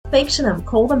Speak to them,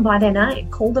 call them by their name,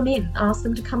 call them in, ask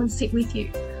them to come and sit with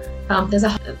you. There's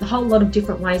a whole lot of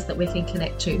different ways that we can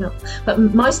connect to them. But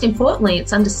most importantly,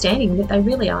 it's understanding that they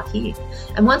really are here.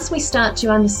 And once we start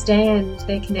to understand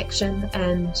their connection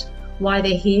and why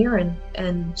they're here and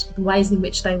the ways in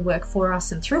which they work for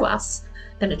us and through us,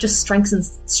 then it just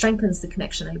strengthens the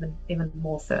connection even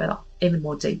more further, even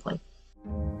more deeply.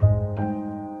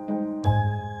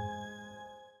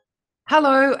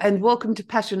 Hello and welcome to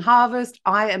Passion Harvest.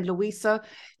 I am Louisa,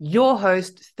 your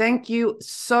host. Thank you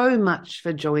so much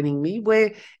for joining me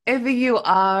wherever you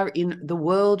are in the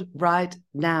world right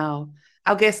now.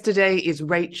 Our guest today is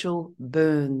Rachel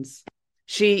Burns.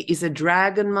 She is a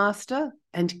dragon master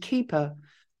and keeper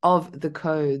of the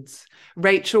codes.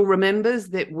 Rachel remembers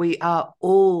that we are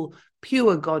all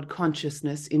pure God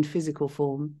consciousness in physical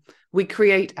form. We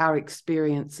create our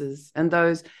experiences, and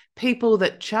those people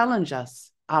that challenge us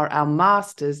are our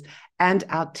masters and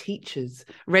our teachers.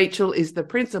 Rachel is the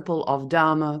principal of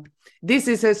Dharma. This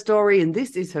is her story and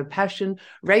this is her passion.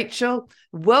 Rachel,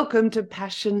 welcome to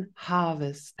Passion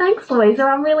Harvest. Thanks, Louisa.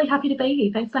 I'm really happy to be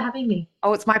here. Thanks for having me.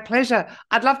 Oh, it's my pleasure.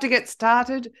 I'd love to get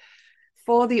started.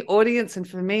 For the audience and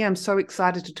for me, I'm so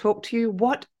excited to talk to you.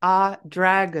 What are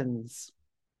dragons?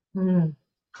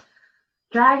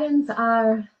 Dragons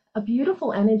are a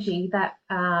beautiful energy that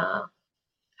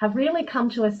have really come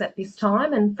to us at this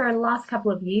time, and for the last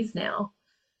couple of years now.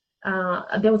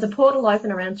 There was a portal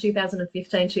open around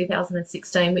 2015,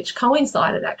 2016, which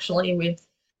coincided actually with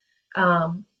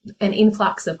an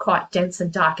influx of quite dense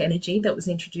and dark energy that was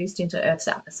introduced into Earth's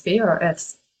atmosphere or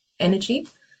Earth's energy.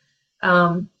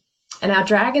 And our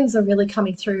dragons are really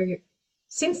coming through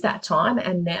since that time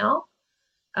and now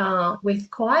with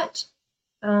quite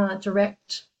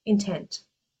direct intent.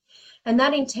 And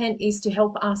that intent is to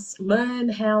help us learn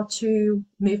how to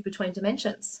move between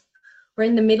dimensions. We're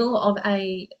in the middle of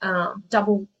a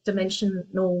double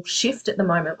dimensional shift at the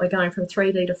moment. We're going from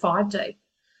 3D to 5D.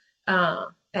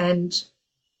 And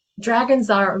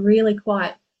dragons are really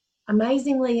quite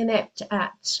amazingly adept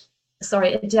at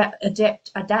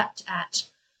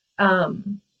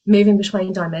moving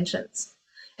between dimensions.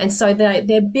 And so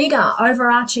their bigger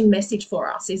overarching message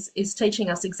for us is teaching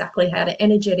us exactly how to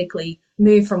energetically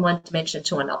move from one dimension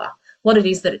to another, what it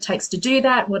is that it takes to do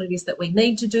that, what it is that we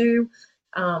need to do,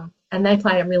 and they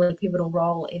play a really pivotal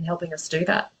role in helping us do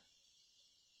that.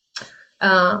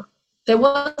 There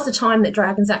was a time that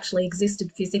dragons actually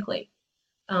existed physically.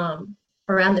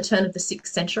 Around the turn of the 6th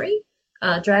century,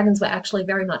 dragons were actually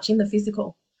very much in the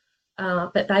physical,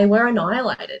 but they were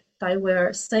annihilated. They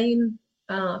were seen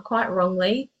quite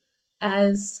wrongly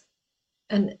as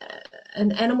an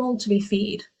animal to be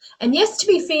feared. And yes, to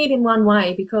be feared in one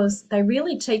way, because they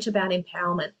really teach about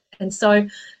empowerment. And so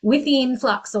with the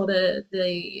influx or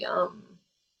the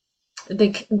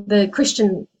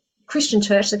Christian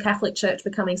church, the Catholic Church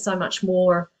becoming so much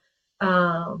more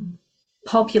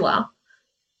popular,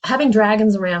 having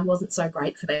dragons around wasn't so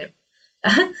great for them.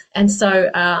 And so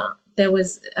there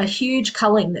was a huge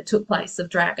culling that took place of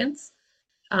dragons.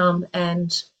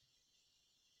 And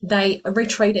they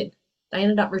retreated. They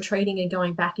ended up retreating and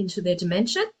going back into their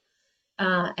dimension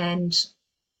and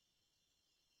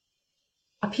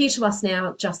appear to us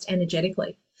now just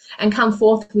energetically and come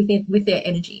forth with their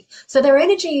energy. So their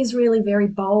energy is really very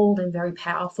bold and very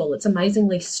powerful. It's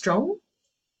amazingly strong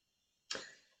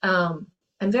and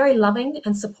very loving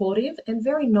and supportive and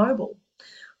very noble.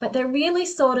 But they're really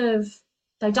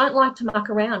they don't like to muck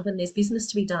around when there's business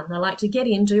to be done. They like to get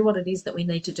in, do what it is that we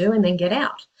need to do, and then get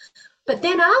out. But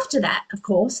then after that, of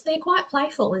course, they're quite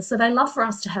playful. And so they love for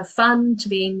us to have fun, to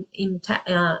be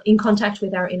in contact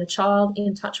with our inner child,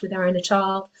 in touch with our inner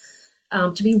child,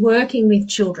 to be working with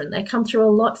children. They come through a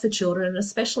lot for children, and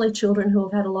especially children who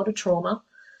have had a lot of trauma,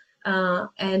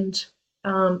 and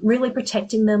really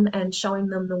protecting them and showing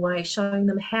them the way, showing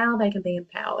them how they can be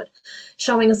empowered,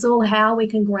 showing us all how we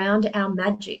can ground our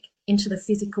magic into the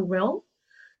physical realm.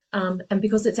 And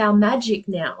because it's our magic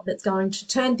now that's going to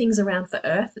turn things around for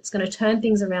Earth, it's going to turn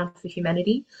things around for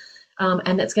humanity,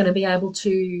 and that's going to be able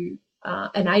to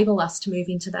enable us to move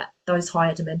into those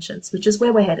higher dimensions, which is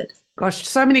where we're headed. Gosh,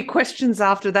 so many questions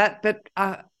after that, but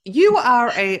you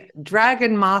are a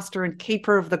dragon master and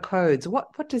keeper of the codes.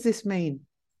 What does this mean?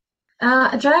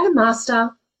 A dragon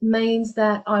master means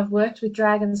that I've worked with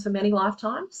dragons for many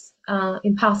lifetimes,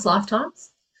 in past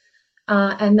lifetimes.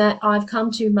 And that I've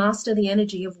come to master the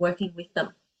energy of working with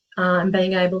them and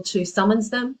being able to summons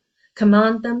them,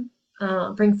 command them,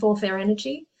 bring forth their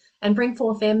energy and bring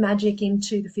forth their magic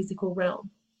into the physical realm.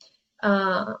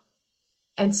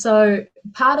 And so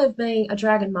part of being a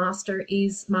dragon master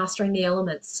is mastering the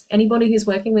elements. Anybody who's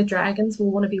working with dragons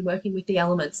will want to be working with the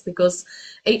elements, because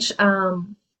each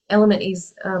element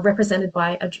is represented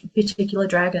by a particular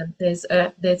dragon. There's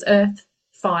earth,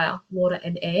 fire, water,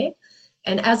 and air.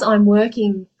 And as I'm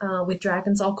working with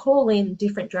dragons, I'll call in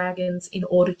different dragons in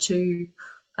order to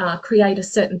create a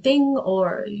certain thing,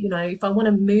 or, you know, if I want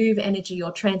to move energy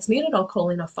or transmute it, I'll call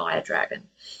in a fire dragon.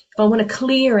 If I want to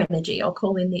clear energy, I'll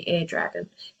call in the air dragon.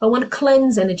 If I want to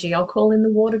cleanse energy, I'll call in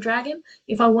the water dragon.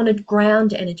 If I want to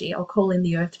ground energy, I'll call in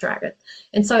the earth dragon.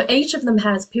 And so each of them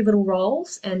has pivotal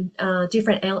roles and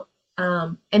different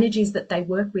energies that they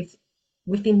work with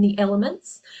within the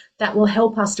elements that will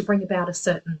help us to bring about a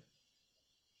certain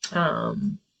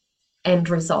end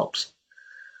result.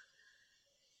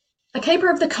 A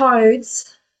keeper of the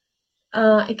codes,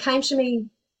 it came to me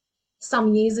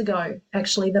some years ago,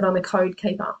 actually, that I'm a code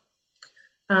keeper.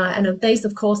 And of these,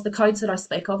 of course, the codes that I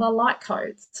speak of are light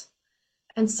codes.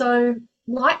 And so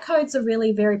light codes are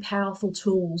really very powerful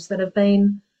tools that have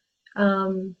been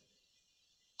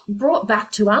brought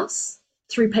back to us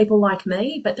through people like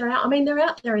me, but they're out, I mean, they're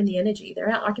out there in the energy. They're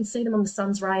out, I can see them on the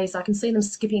sun's rays. I can see them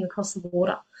skipping across the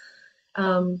water.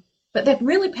 But they're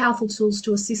really powerful tools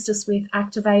to assist us with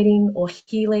activating or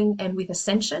healing and with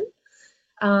ascension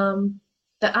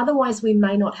that otherwise we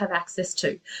may not have access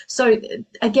to. So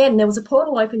again, there was a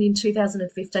portal opened in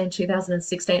 2015,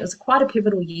 2016. It was quite a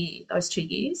pivotal year, those 2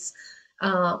 years,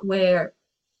 where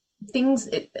things,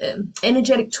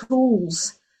 energetic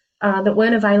tools that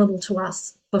weren't available to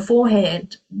us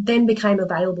beforehand then became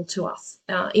available to us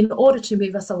in order to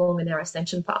move us along in our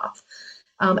ascension path.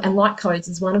 And light codes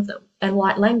is one of them, and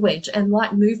light language and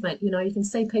light movement. You know, you can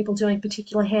see people doing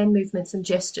particular hand movements and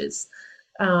gestures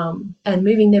and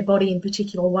moving their body in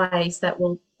particular ways that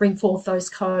will bring forth those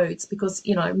codes, because,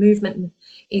 you know, movement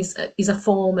is a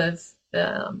form of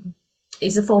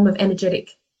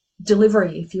energetic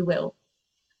delivery, if you will.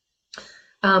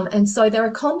 And so they're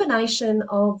a combination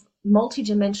of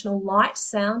multidimensional light,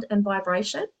 sound, and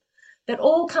vibration that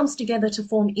all comes together to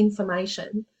form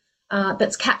information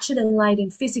that's captured and laid in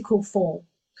physical form.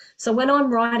 So when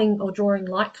I'm writing or drawing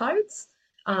light codes,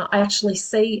 I actually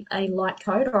see a light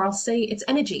code, or I'll see its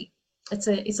energy. It's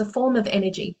a form of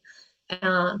energy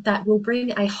that will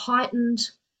bring a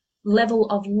heightened level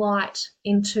of light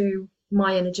into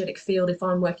my energetic field if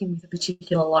I'm working with a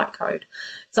particular light code.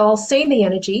 So I'll see the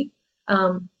energy,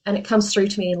 and it comes through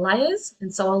to me in layers.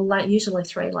 And so I'll lay usually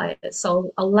 3 layers.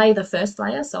 So I'll lay the first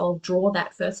layer. So I'll draw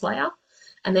that first layer.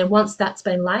 And then once that's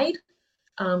been laid,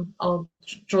 I'll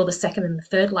draw the second and the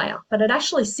third layer. But it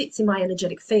actually sits in my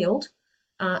energetic field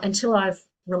until I've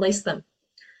released them.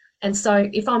 And so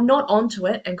if I'm not onto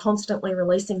it and constantly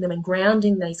releasing them and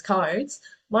grounding these codes,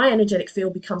 my energetic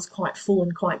field becomes quite full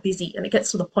and quite busy. And it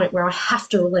gets to the point where I have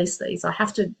to release these. I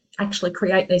have to actually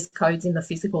create these codes in the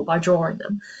physical by drawing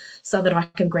them so that I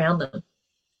can ground them.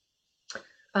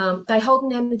 They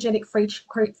hold an energetic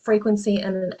frequency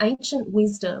and an ancient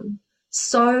wisdom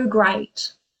so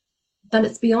great that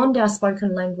it's beyond our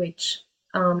spoken language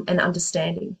and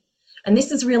understanding. And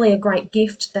this is really a great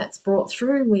gift that's brought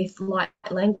through with light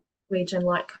language and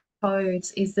light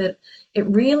codes, is that it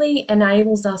really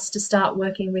enables us to start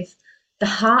working with the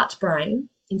heart brain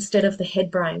instead of the head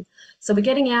brain. So we're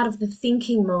getting out of the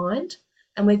thinking mind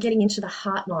and we're getting into the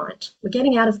heart mind. We're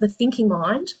getting out of the thinking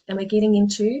mind and we're getting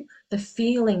into the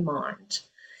feeling mind.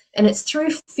 And it's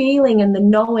through feeling and the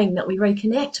knowing that we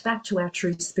reconnect back to our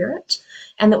true spirit,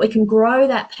 and that we can grow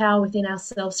that power within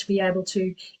ourselves to be able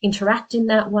to interact in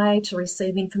that way, to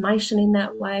receive information in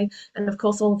that way. And of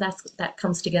course, all of that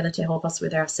comes together to help us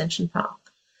with our ascension path.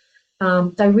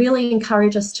 They really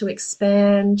encourage us to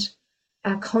expand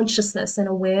our consciousness and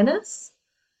awareness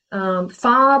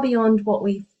far beyond what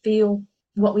we feel,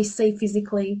 what we see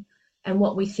physically, and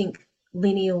what we think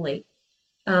linearly.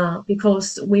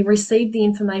 Because we receive the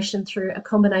information through a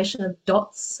combination of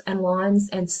dots and lines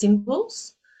and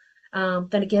symbols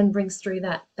that again brings through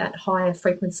that higher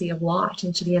frequency of light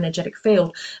into the energetic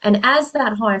field. And as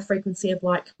that higher frequency of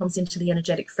light comes into the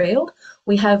energetic field,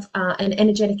 we have an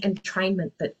energetic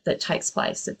entrainment that takes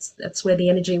place. That's where the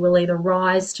energy will either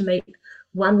rise to meet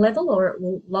one level or it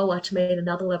will lower to meet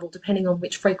another level, depending on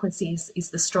which frequency is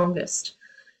the strongest.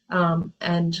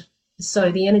 And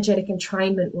so the energetic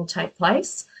entrainment will take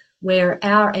place where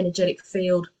our energetic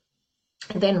field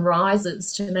then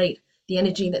rises to meet the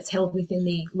energy that's held within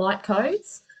the light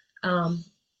codes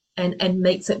and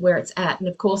meets it where it's at. And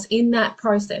of course, in that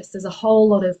process, there's a whole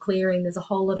lot of clearing, there's a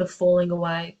whole lot of falling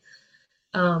away,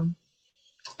 and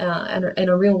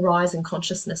a real rise in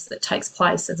consciousness that takes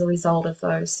place as a result of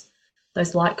those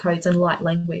light codes and light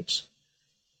language.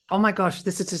 Oh my gosh,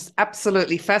 this is just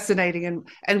absolutely fascinating.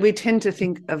 And we tend to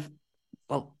think of,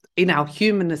 well, in our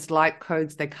humanist light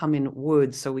codes, they come in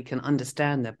words so we can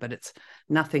understand them, but it's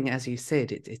nothing, as you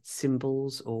said, it's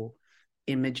symbols or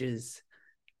images.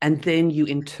 And then you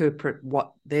interpret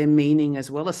what they're meaning as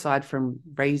well, aside from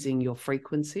raising your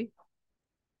frequency.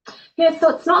 Yeah,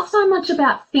 so it's not so much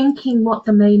about thinking what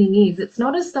the meaning is. It's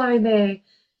not as though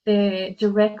they're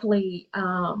directly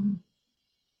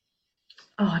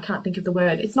I can't think of the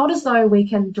word. It's not as though we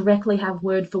can directly have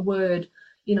word for word,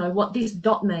 what this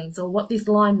dot means or what this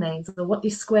line means or what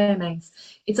this square means.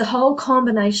 It's a whole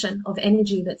combination of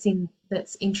energy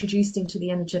that's introduced into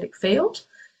the energetic field.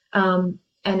 And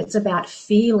it's about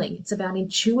feeling, it's about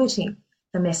intuiting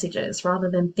the messages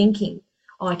rather than thinking,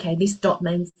 oh, okay, this dot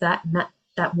means that and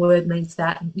that word means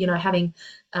that, and, having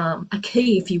a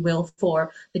key, if you will,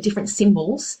 for the different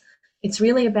symbols. It's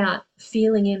really about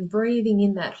feeling in, breathing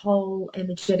in that whole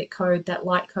energetic code, that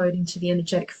light code into the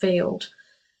energetic field,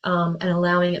 and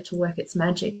allowing it to work its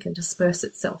magic and disperse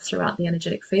itself throughout the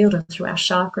energetic field and through our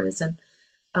chakras and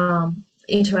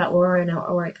into our aura and our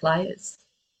auric layers.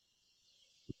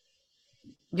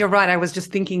 You're right. I was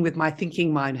just thinking with my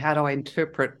thinking mind, how do I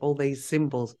interpret all these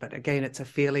symbols? But again, it's a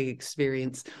feeling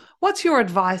experience. What's your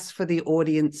advice for the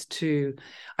audience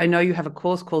I know you have a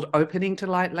course called Opening to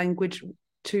Light Language,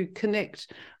 to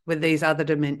connect with these other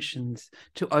dimensions,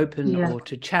 to open or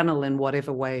to channel in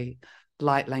whatever way,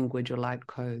 light language or light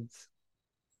codes?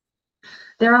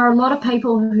 There are a lot of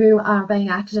people who are being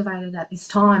activated at this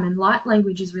time, and light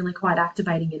language is really quite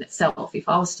activating in itself. If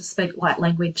I was to speak light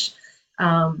language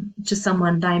to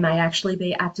someone, they may actually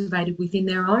be activated within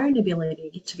their own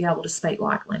ability to be able to speak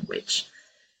light language.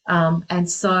 And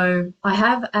so I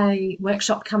have a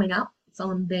workshop coming up. It's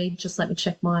on just let me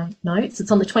check my notes.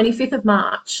 It's on the 25th of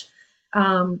March,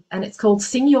 and it's called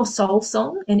Sing Your Soul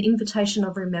Song, an Invitation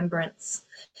of Remembrance.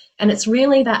 And it's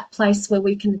really that place where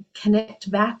we can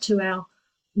connect back to our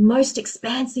most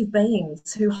expansive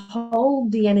beings who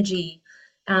hold the energy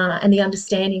and the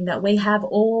understanding that we have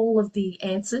all of the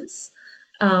answers,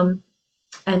 and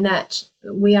that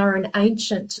we are an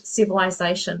ancient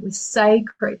civilization with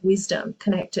sacred wisdom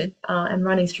connected and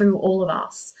running through all of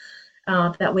us,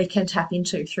 that we can tap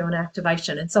into through an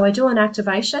activation. And so I do an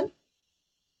activation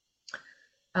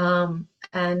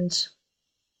and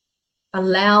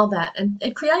allow that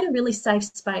and create a really safe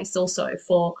space also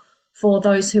for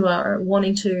those who are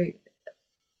wanting to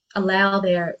allow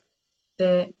their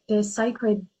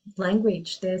sacred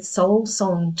language, their soul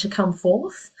song to come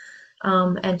forth,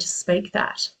 and to speak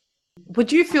that.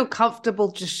 Would you feel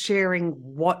comfortable just sharing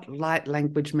what light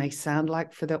language may sound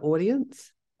like for the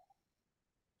audience?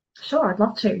 Sure, I'd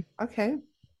love to. Okay.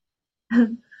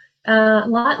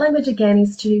 Light language again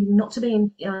is not to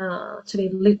be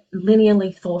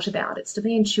linearly thought about. It's to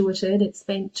be intuited. It's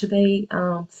to be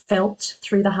felt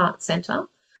through the heart center.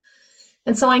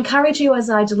 And so I encourage you as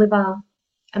I deliver,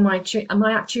 and my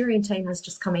Arcturian team has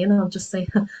just come in. I've just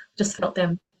felt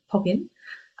them pop in.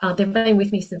 They've been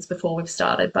with me since before we've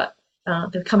started, but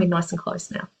they're coming nice and close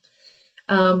now.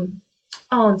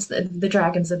 And the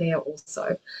dragons are there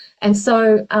also. And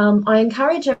so I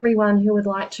encourage everyone who would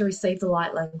like to receive the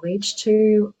light language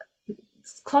to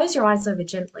close your eyes over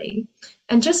gently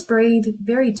and just breathe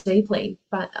very deeply,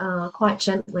 but quite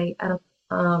gently at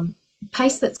a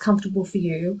pace that's comfortable for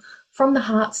you from the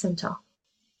heart center.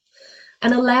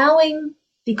 And allowing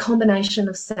the combination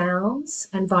of sounds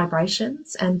and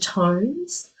vibrations and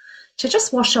tones to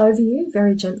just wash over you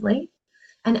very gently.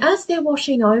 And as they're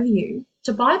washing over you,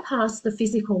 to bypass the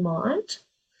physical mind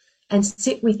and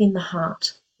sit within the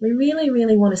heart. We really,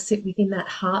 really want to sit within that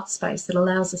heart space that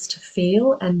allows us to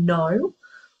feel and know,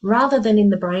 rather than in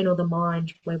the brain or the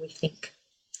mind where we think.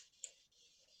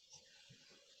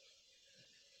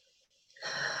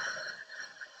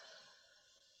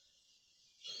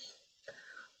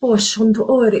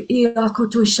 Hutor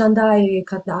iakoto shandai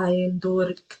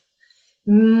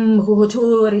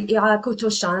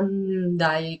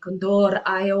kondor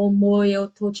ayo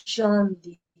moyo to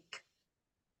shandik.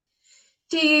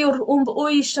 Tir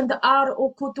oishand ar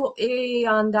okoto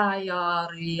andayar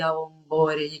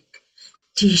yaomborik.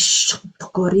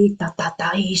 Tishontokorik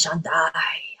tatatai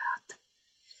shandayat.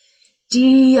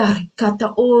 Tiar kata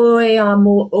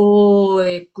amo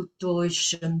oe kuto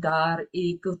shandar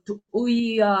ikoto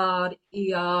uyar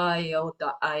iayota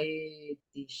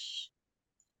aetish.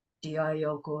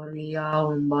 Diayo Korea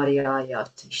Maria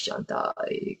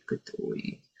Tishandai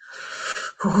Kutui.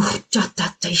 Jata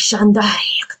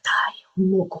Tishandai Katai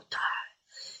Mokotai.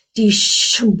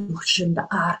 Tishandushan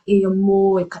ar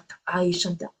eamoy katai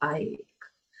shandai.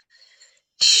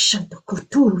 Tishanda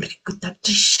Kuturi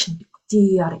Kutatishan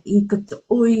Tiar ikat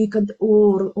oikat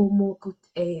or omokut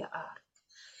ear.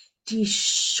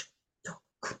 Tish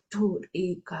kutur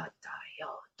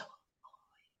ikatayoto.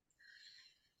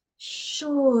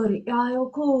 Shori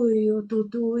ayokoi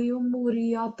ototoi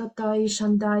umuri atatai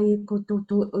shandai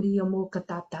kototo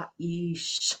oriomokatata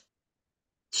ish.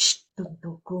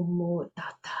 Shtuntokumo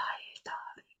tatai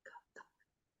tarikata.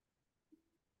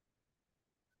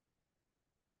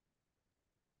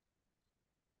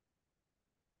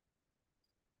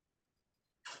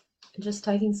 Just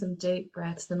taking some deep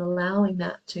breaths and allowing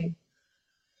that to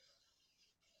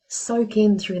soak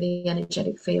in through the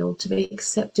energetic field, to be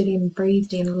accepted in,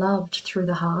 breathed in, loved through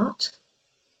the heart.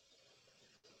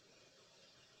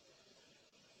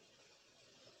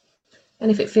 And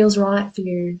if it feels right for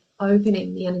you,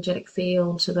 opening the energetic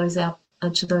field to those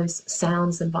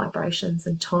sounds and vibrations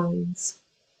and tones.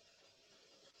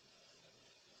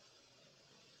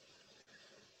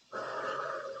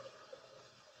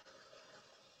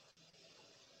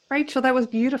 Rachel, that was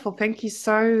beautiful. Thank you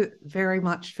so very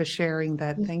much for sharing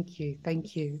that. Thank you.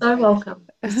 Thank you. So welcome.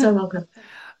 You're so welcome.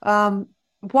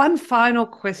 One final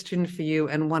question for you,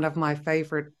 and one of my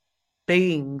favorite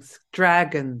beings,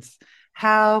 dragons.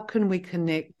 How can we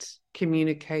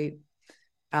communicate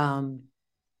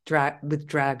with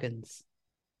dragons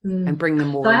and bring them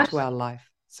more into our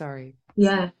life? Sorry.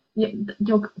 Yeah,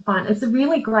 you're fine.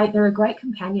 They're a great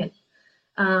companion.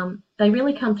 They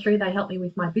really come through. They help me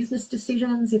with my business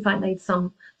decisions. If I need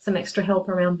some extra help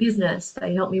around business,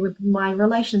 they help me with my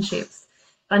relationships.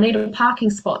 If I need a parking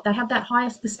spot, they have that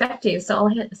highest perspective. So I'll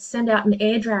send out an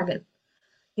air dragon,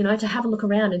 to have a look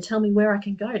around and tell me where I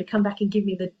can go, to come back and give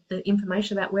me the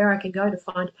information about where I can go to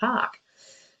find a park.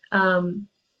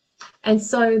 And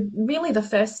so really the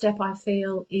first step, I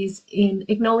feel, is in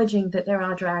acknowledging that there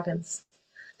are dragons,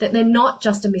 that they're not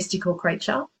just a mystical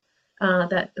creature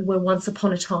that were once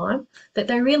upon a time, that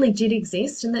they really did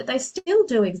exist and that they still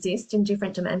do exist in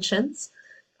different dimensions,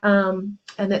 and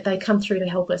that they come through to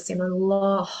help us in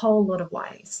a whole lot of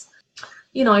ways.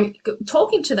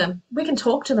 Talking to them, we can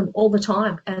talk to them all the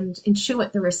time and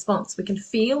intuit the response. We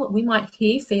might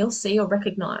hear, feel, see, or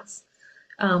recognize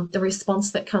the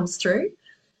response that comes through.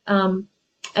 And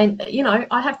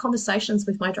I have conversations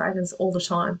with my dragons all the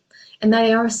time, and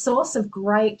they are a source of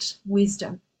great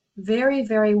wisdom, very,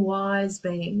 very wise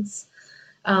beings.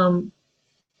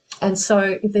 And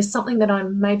so if there's something that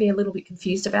I'm maybe a little bit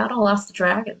confused about, I'll ask the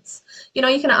dragons. You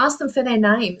can ask them for their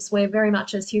names. We're very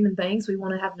much, as human beings, we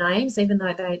want to have names, even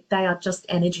though they are just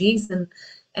energies. And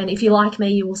if you like me,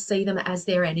 you will see them as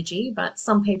their energy. But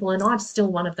some people, and I'm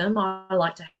still one of them, I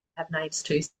like to have names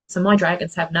too. So my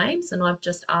dragons have names, and I've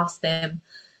just asked them,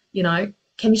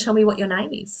 can you tell me what your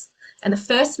name is? And the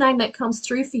first name that comes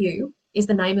through for you is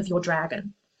the name of your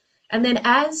dragon. And then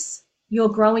as you're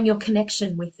growing your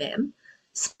connection with them,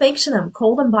 speak to them,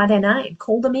 call them by their name,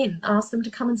 call them in, ask them to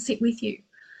come and sit with you.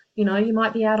 You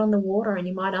might be out on the water and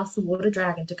you might ask the water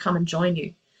dragon to come and join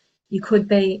you. You could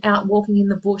be out walking in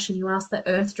the bush and you ask the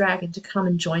earth dragon to come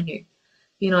and join you.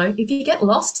 If you get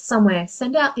lost somewhere,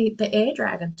 send out the air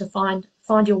dragon to find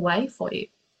your way for you.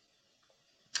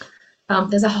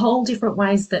 There's a whole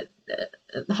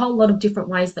lot of different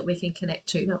ways that we can connect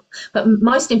to them. But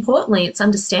most importantly, it's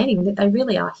understanding that they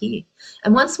really are here.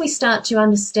 And once we start to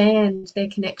understand their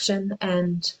connection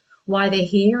and why they're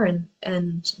here and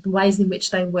the ways in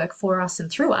which they work for us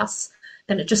and through us,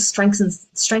 then it just strengthens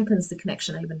the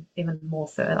connection even more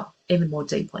further, even more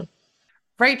deeply.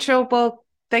 Rachel, well,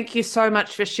 thank you so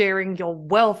much for sharing your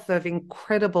wealth of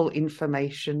incredible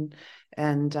information.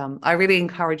 And I really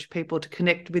encourage people to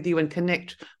connect with you and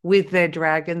connect with their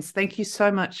dragons. Thank you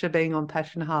so much for being on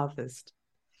Passion Harvest.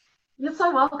 You're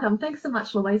so welcome. Thanks so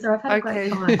much, Louisa. I've had a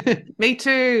great time. Me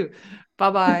too.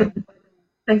 Bye-bye.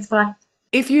 Thanks, bye.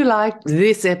 If you liked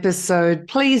this episode,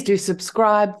 please do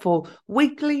subscribe for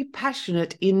weekly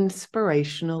passionate,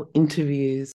 inspirational interviews.